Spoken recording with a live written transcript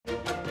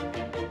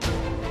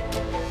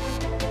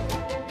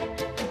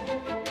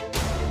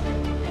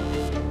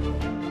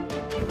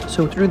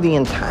So through the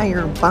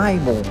entire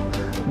Bible,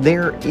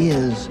 there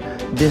is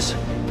this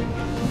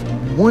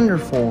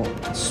wonderful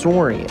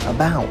story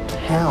about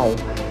how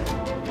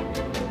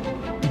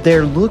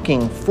they're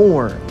looking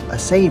for a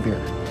Savior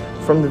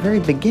from the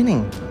very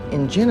beginning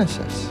in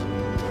Genesis.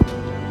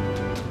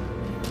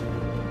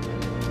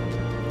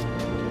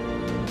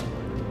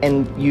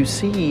 And you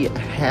see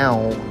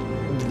how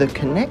the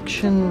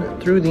connection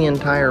through the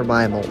entire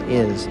Bible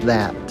is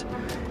that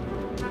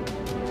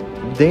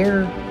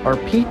there are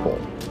people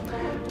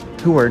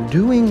who are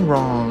doing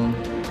wrong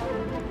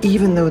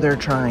even though they're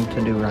trying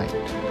to do right.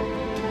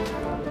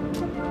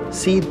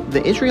 See,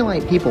 the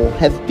Israelite people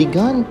have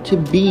begun to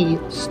be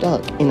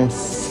stuck in a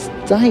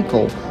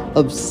cycle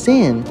of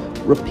sin,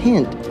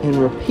 repent, and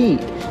repeat.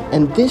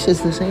 And this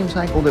is the same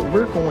cycle that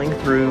we're going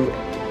through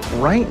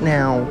right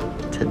now,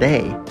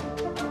 today.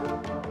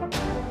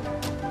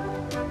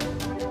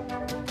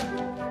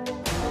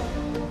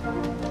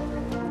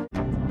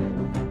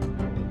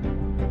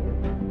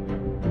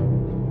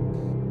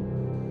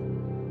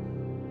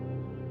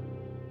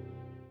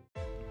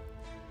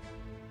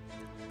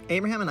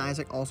 Abraham and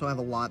Isaac also have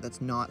a lot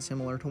that's not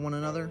similar to one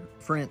another.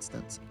 For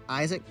instance,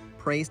 Isaac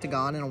prays to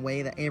God in a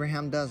way that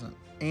Abraham doesn't,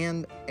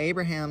 and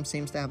Abraham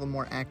seems to have a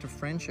more active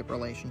friendship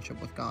relationship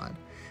with God.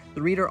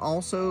 The reader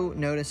also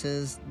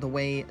notices the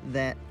way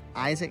that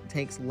Isaac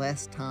takes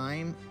less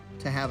time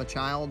to have a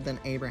child than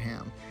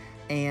Abraham,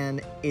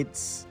 and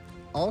it's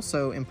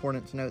also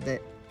important to note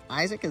that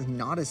Isaac is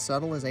not as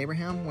subtle as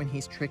Abraham when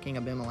he's tricking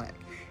Abimelech.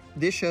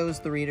 This shows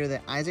the reader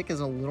that Isaac is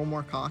a little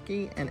more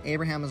cocky and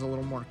Abraham is a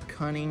little more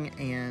cunning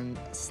and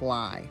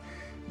sly.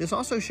 This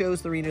also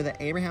shows the reader that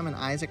Abraham and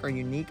Isaac are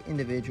unique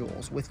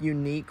individuals with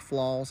unique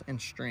flaws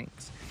and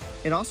strengths.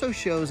 It also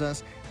shows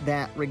us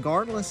that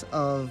regardless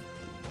of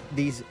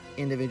these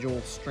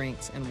individual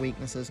strengths and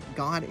weaknesses,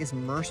 God is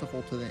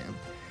merciful to them.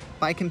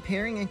 By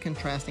comparing and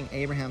contrasting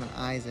Abraham and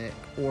Isaac,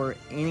 or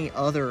any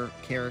other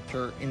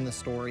character in the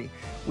story,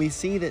 we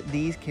see that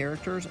these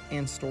characters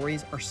and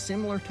stories are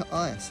similar to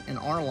us in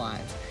our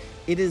lives.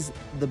 It is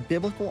the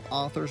biblical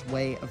author's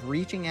way of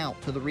reaching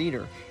out to the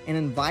reader and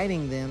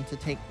inviting them to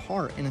take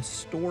part in a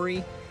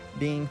story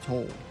being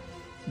told.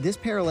 This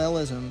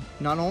parallelism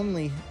not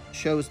only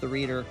shows the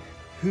reader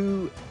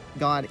who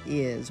God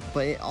is,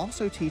 but it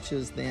also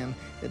teaches them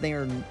that they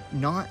are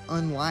not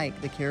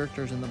unlike the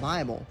characters in the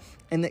Bible,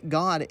 and that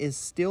God is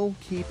still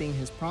keeping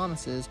His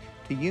promises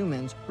to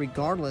humans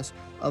regardless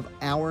of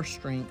our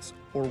strengths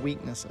or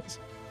weaknesses.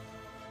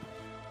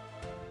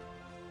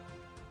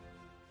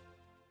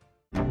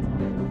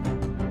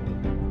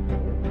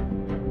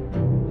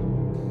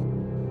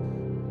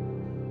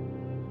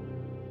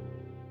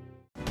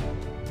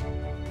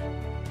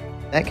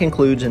 That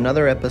concludes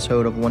another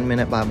episode of 1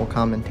 Minute Bible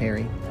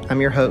Commentary. I'm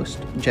your host,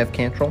 Jeff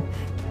Cantrell,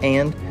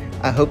 and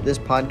I hope this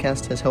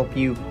podcast has helped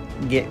you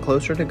get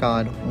closer to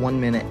God 1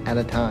 minute at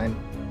a time.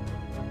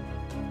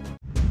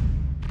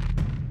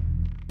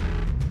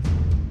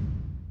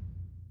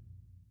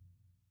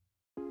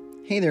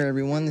 Hey there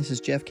everyone, this is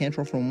Jeff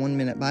Cantrell from 1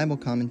 Minute Bible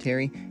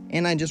Commentary,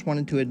 and I just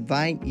wanted to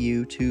invite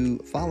you to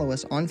follow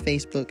us on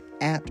Facebook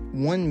at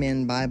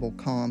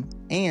 1minbiblecom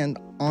and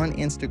on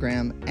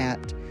Instagram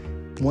at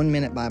 1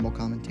 Minute Bible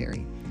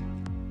Commentary.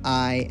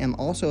 I am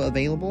also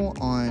available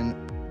on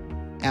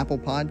Apple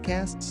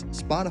Podcasts,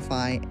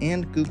 Spotify,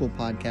 and Google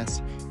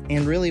Podcasts,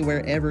 and really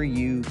wherever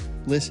you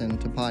listen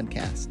to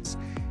podcasts.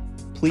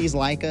 Please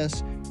like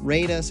us,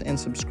 rate us, and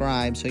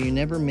subscribe so you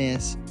never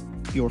miss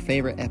your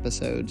favorite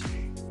episodes.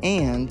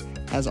 And,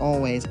 as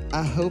always,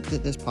 I hope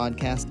that this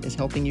podcast is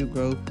helping you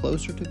grow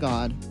closer to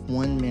God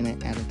 1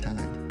 minute at a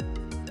time.